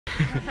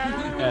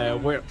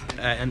We're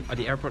at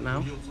the airport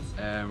now.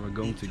 We're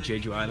going to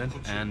Jeju Island,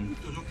 and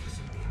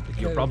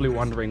you're probably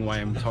wondering why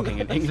I'm talking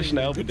in English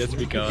now, but that's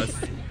because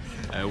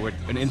we're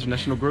an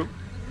international group.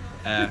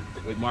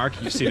 With Mark,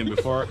 you've seen him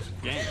before.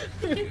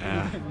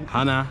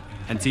 Hannah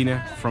and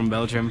Tina from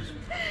Belgium.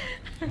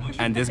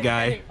 And this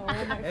guy.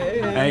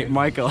 Hey,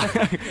 Michael.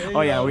 Oh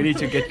yeah, we need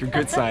to get your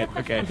good side.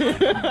 Okay.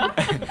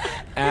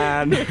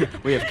 And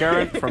we have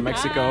Karen from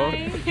Mexico.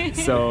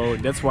 So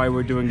that's why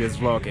we're doing this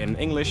vlog in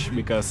English,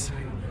 because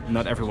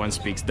not everyone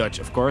speaks Dutch,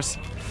 of course.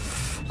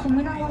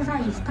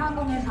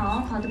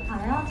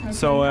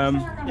 So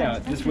yeah,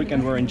 this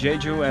weekend we're in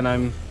Jeju, and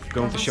I'm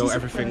going to show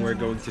everything we're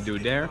going to do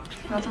there.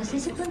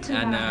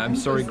 And I'm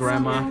sorry,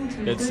 Grandma,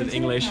 it's in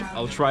English.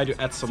 I'll try to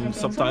add some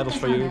subtitles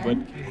for you, but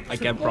I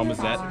can't promise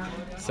that.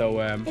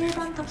 So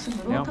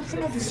yeah,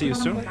 see you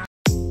soon.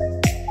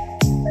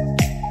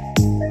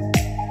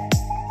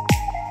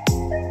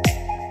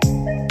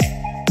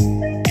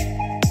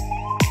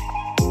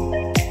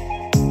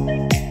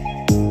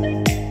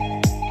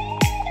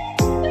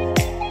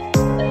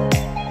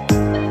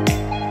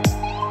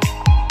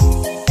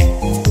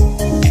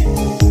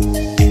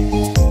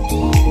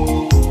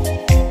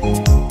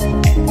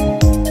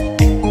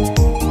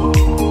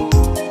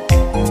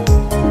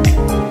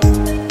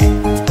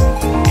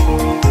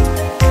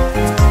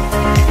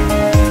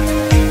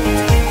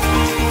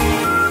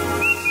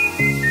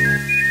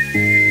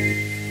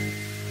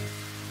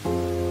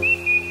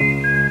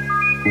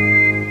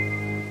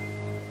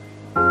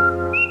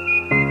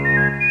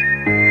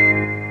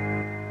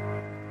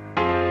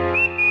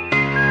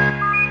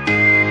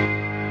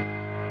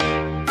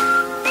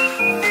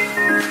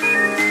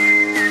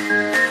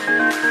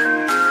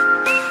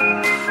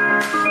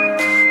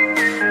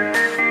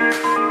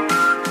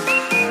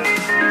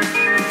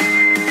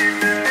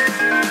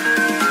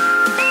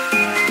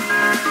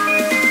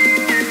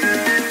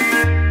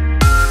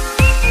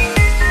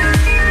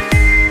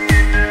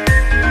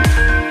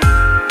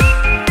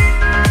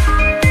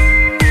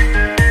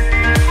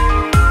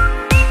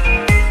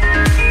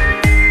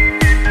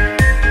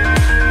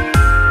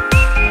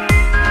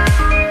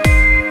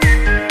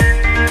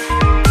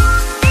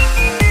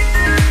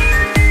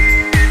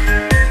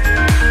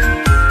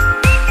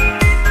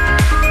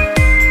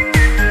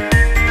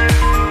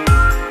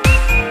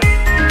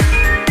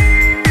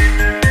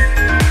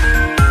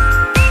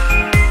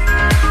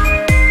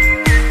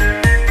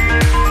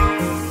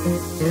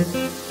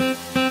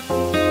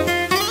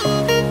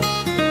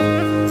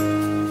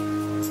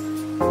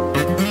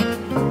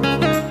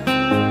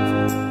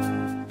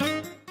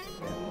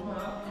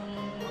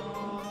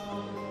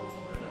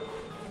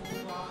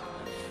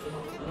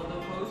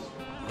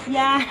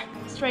 Yeah,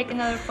 strike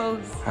another pose.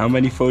 How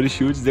many photo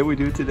shoots did we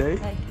do today?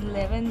 Like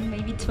 11,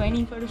 maybe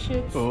 20 photo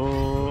shoots.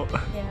 Oh.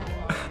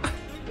 Yeah.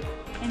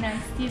 And I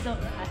still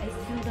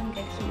don't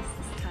get his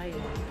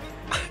style.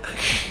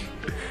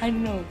 I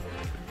don't know.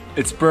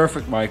 It's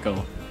perfect,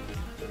 Michael.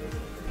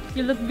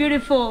 You look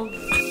beautiful.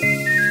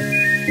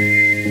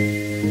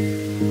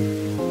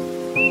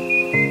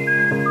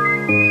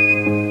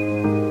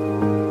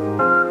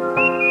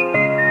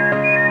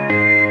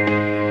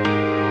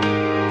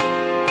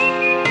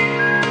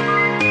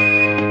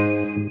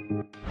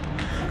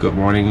 Good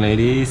morning,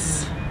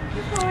 ladies.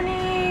 Good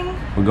morning.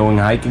 We're going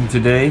hiking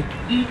today.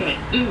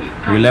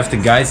 We left the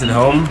guys at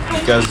home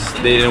because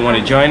they didn't want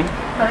to join.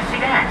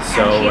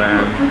 So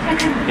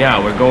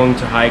yeah, we're going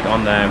to hike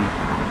on the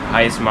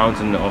highest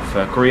mountain of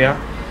Korea,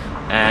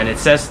 and it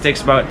says it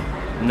takes about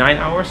 9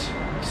 hours.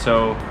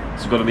 So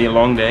it's gonna be a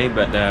long day,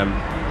 but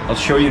I'll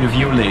show you the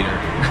view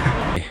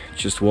later.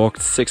 Just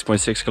walked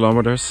 6.6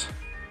 kilometers.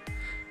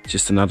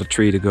 Just another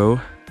 3 to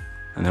go,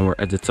 and then we're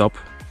at the top.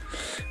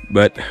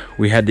 But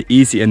we had the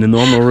easy and the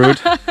normal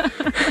route,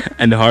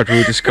 and the hard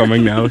route is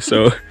coming now,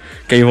 so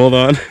can you hold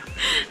on?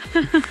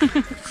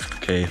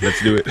 Okay,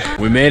 let's do it.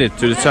 We made it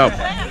to the top.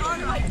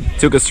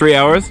 Took us 3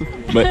 hours,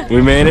 but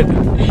we made it.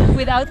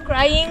 Without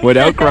crying.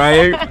 Without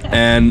crying.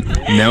 And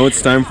now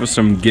it's time for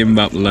some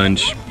gimbap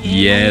lunch.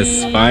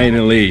 Yes,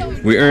 finally.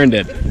 We earned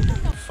it.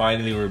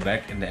 Finally, we're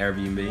back in the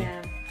Airbnb.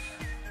 Yeah.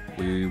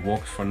 We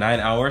walked for 9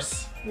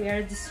 hours. We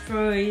are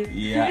destroyed.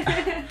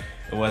 Yeah.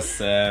 It was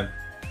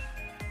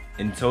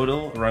in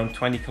total around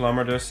 20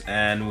 kilometers,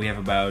 and we have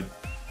about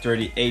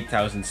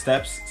 38,000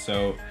 steps,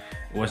 so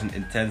it was an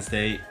intense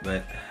day,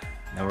 but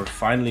now we're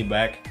finally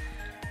back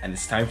and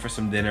it's time for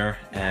some dinner,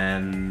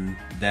 and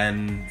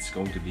then it's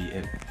going to be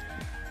a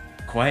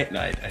quiet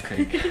night, I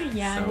think.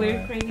 Yeah, so,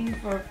 we're craving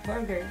for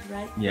burgers,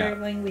 right? Yeah. We're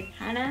going with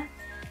Hannah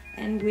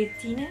and with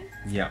Tina.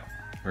 Yeah,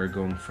 we're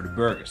going for the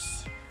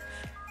burgers,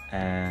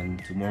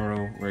 and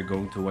tomorrow we're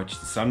going to watch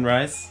the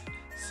sunrise,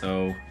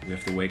 so we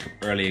have to wake up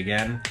early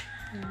again.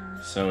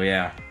 So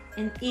yeah.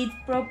 And eat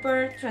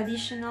proper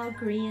traditional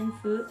Korean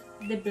food,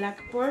 the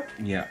black pork.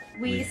 Yeah.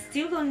 We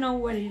still don't know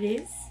what it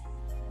is.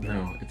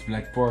 No, it's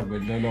black pork,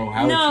 but don't know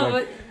how no,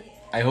 it's like.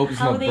 I hope it's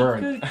how not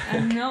burnt.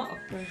 No, of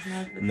course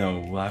not. But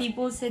no,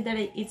 people say that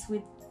it's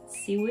with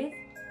seaweed.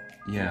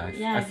 Yeah,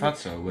 I thought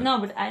so. But no,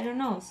 but I don't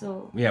know.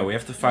 So yeah, we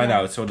have to find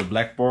out. So the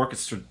black pork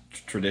is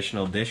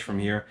traditional dish from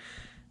here,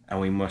 and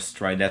we must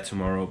try that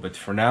tomorrow. But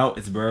for now,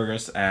 it's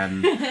burgers,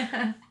 and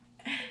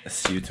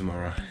see you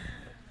tomorrow.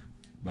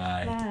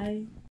 Bye.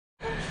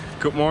 bye.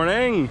 Good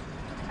morning.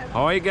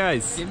 How are you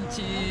guys?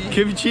 Kimchi.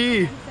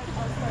 Kimchi.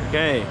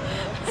 Okay,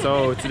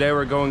 so today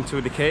we're going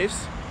to the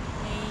caves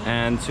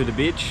and to the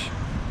beach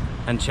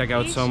and check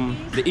out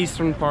the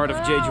eastern part of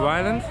Jeju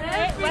Island.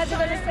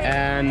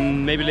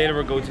 And maybe later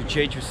we'll go to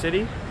Jeju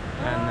City,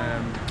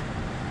 and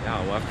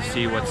yeah, we'll have to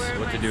see what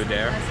to do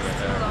there.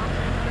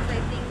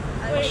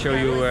 But, I'll show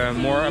you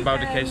more about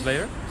the caves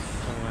later.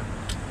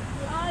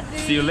 So,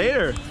 see you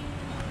later.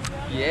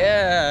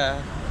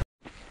 Yeah.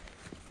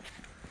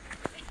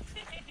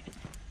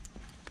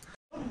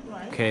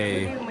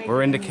 Okay,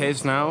 we're in the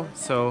caves now.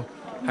 So,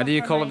 how do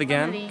you call it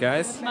again,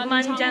 guys?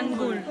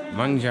 Manjangul.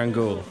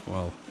 Mangjangul.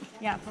 Well,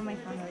 Yeah, for my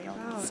family.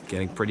 it's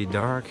getting pretty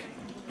dark.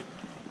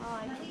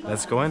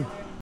 Let's go in.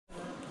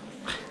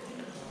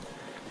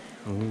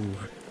 Ooh,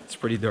 it's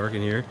pretty dark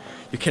in here.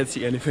 You can't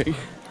see anything.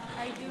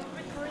 Are you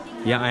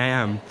recording? Yeah, I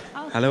am.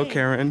 Hello,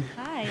 Karen.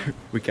 Hi.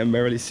 We can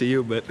barely see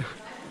you, but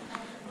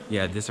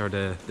yeah, these are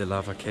the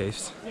lava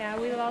caves. Yeah,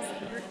 we lost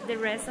the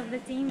rest of the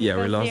team. Yeah,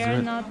 we because lost they are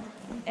it. not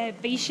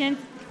patient.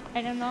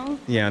 I don't know.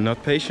 Yeah,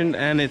 not patient,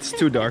 and it's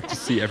too dark to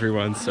see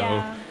everyone, so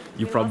Yeah,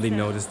 you we probably lost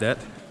noticed that.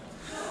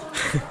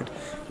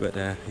 But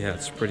yeah,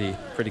 it's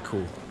pretty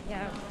cool.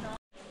 Yeah.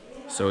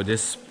 So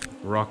this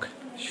rock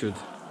should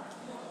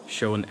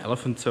show an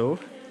elephant toe.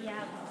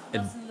 Yeah, it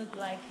doesn't look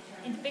like.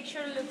 In the picture,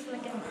 it looks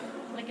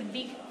like a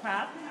big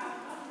crab.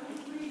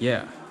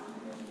 Yeah,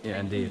 yeah, Like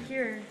indeed.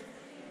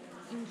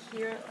 In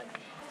here, like,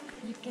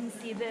 you can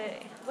see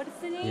what is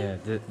the name? Yeah,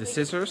 the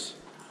scissors.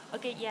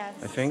 Okay, yeah.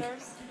 I think.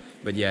 scissors.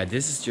 But yeah,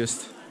 this is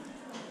just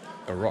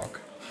a rock.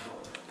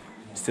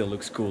 Still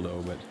looks cool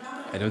though, but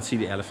I don't see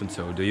the elephant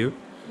toe. Do you?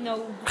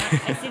 No,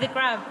 I see the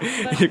crab.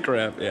 But The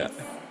crab, yeah.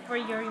 for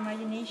your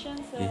imagination,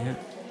 so Yeah,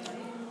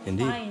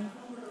 indeed. fine.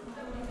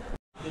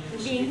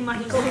 Being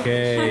Michael.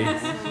 Okay,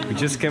 we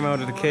just came out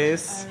of the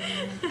case.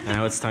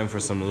 Now it's time for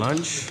some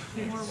lunch.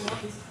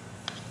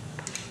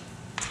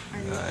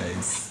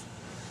 Nice.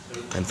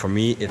 And for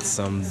me, it's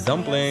some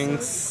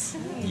dumplings.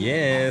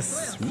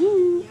 Yes.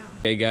 Woo.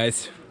 Okay,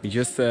 guys, we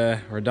just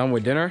we're done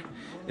with dinner.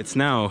 It's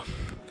now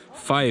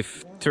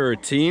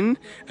 5:13,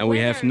 and we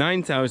have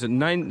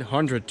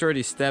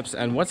 9,930 steps.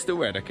 And what's the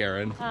weather,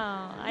 Karen?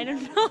 I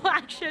don't know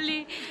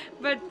actually,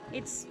 but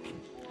it's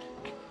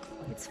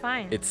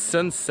fine. It's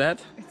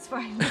sunset. It's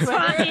fine. It's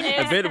fine.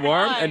 A bit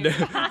warm, and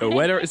the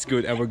weather is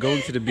good. And we're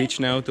going to the beach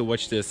now to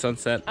watch the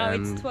sunset. Oh,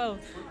 and it's 12.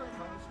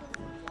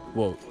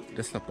 whoa,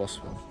 that's not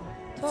possible.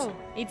 12.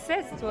 It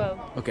says 12.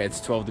 Okay, it's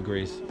 12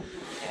 degrees.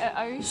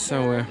 Are you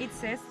So, sure? It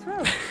says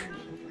 12.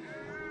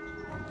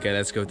 Okay,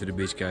 let's go to the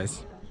beach,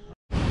 guys.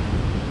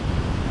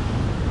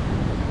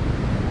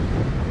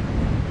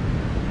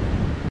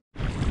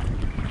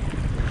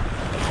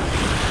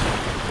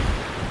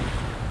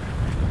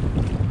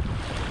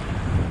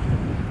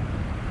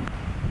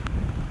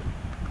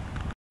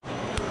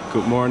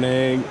 Good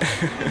morning.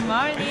 Good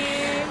morning.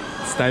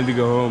 It's time to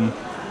go home.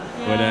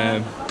 But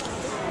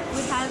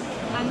We have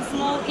a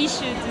small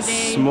issue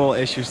today. small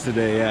issues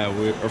today.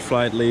 Yeah, our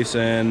flight leaves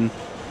in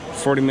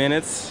 40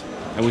 minutes,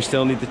 and we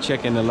still need to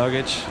check in the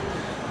luggage.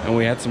 And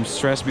we had some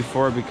stress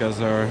before because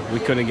we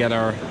couldn't get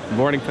our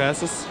boarding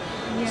passes.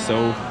 Yeah.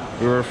 So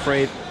we were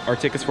afraid our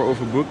tickets were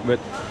overbooked, but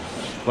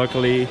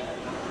luckily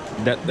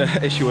that the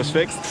issue was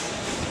fixed.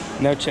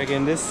 Now check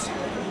in this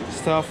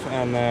stuff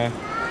and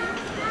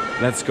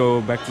let's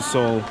go back to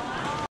Seoul.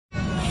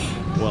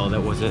 Well,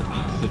 that was it.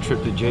 The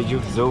trip to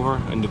Jeju is over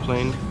in the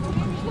plane,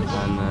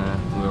 and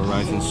we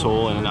arrived in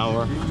Seoul in an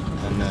hour,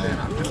 and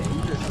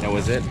that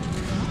was it.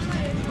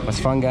 It was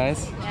fun,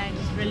 guys. Yeah, it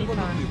was really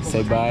fun.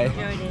 Say bye. I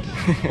enjoyed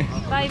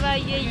it. Bye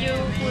bye, Jeju.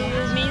 We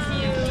will miss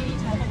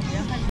you.